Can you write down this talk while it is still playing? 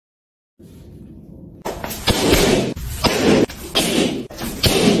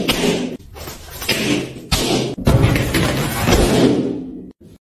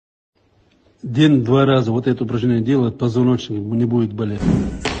день-два раза вот это упражнение делать, позвоночник не будет болеть.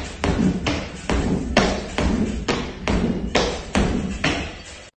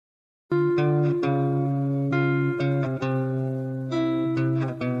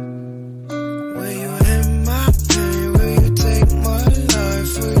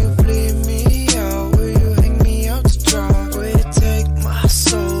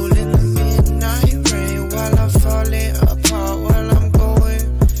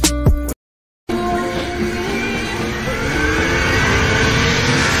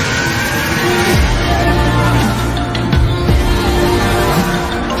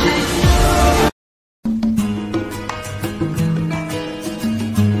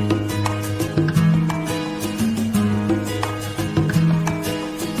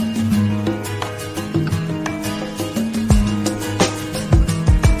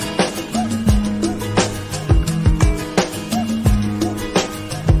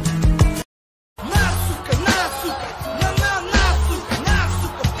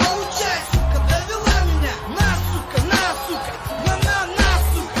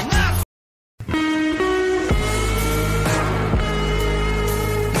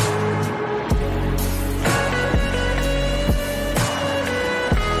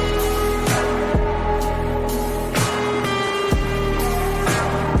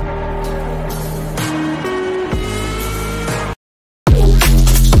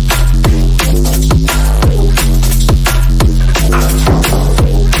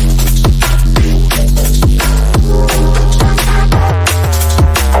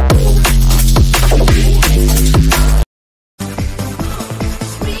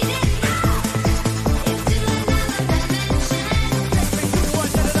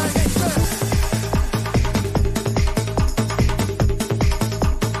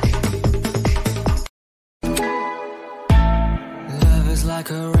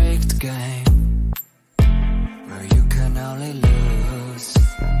 Like a rigged game where you can only lose,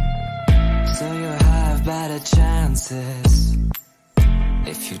 so you have better chances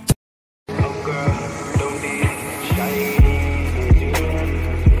if you do. Oh girl, don't be shy.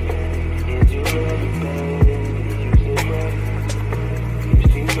 Did you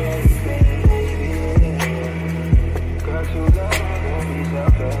ready, baby? Girl, too love, don't be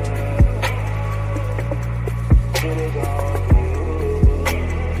selfish. It is all.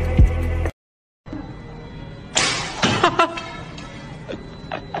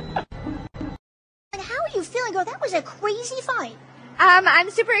 Girl, that was a crazy fight. I'm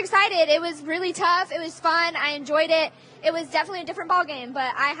super excited. It was really tough. It was fun. I enjoyed it. It was definitely a different ball game,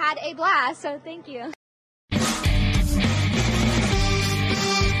 but I had a blast, so thank you.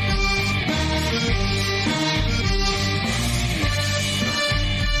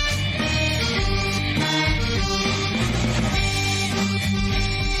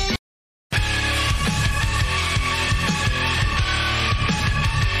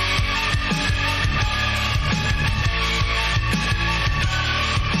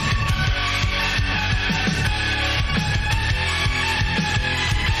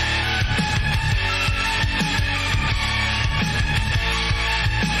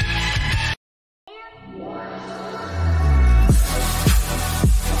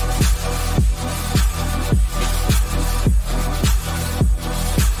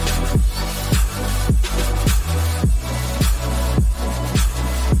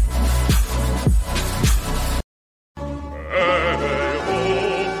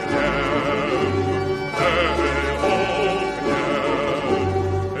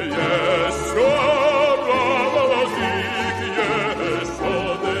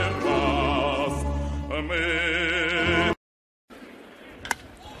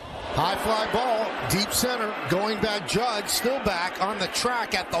 High fly ball, deep center, going back Judge, still back on the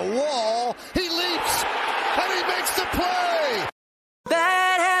track at the wall. He leaps, and he makes the play!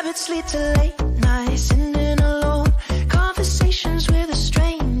 Bad habits lead to late nights, sitting alone, conversations with a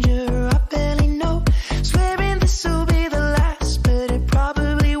stranger I barely know, swearing this will be the last, but it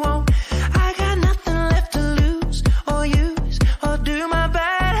probably won't. I got nothing left to lose or use, or do my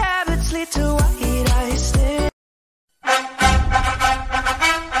bad habits lead to white eyes stare?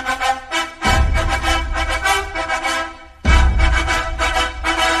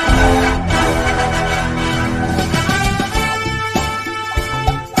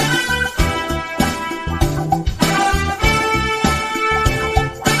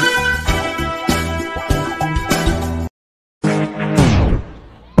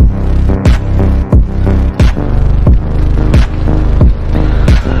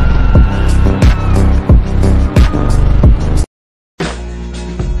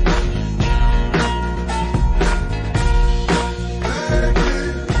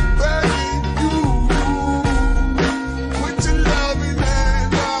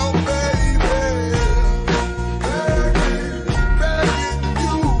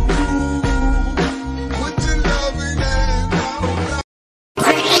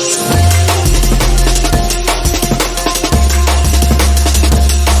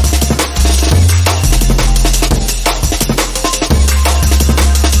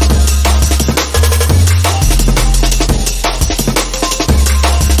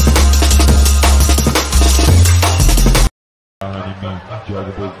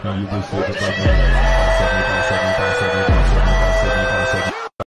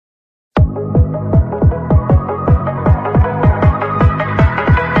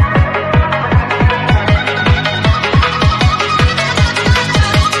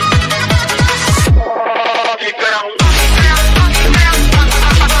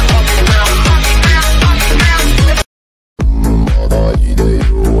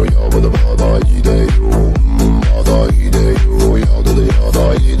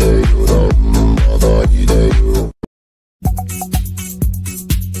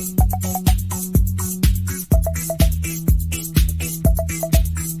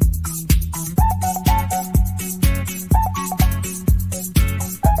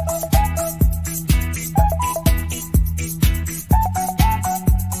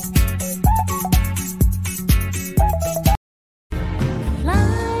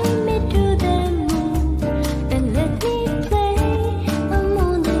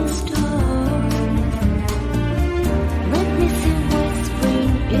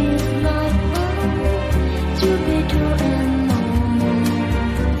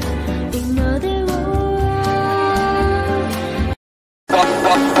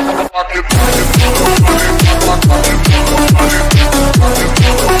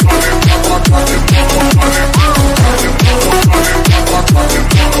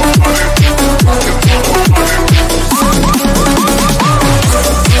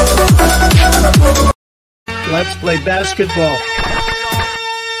 Let's play basketball.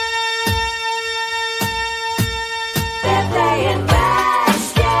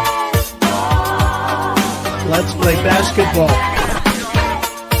 Let's play basketball.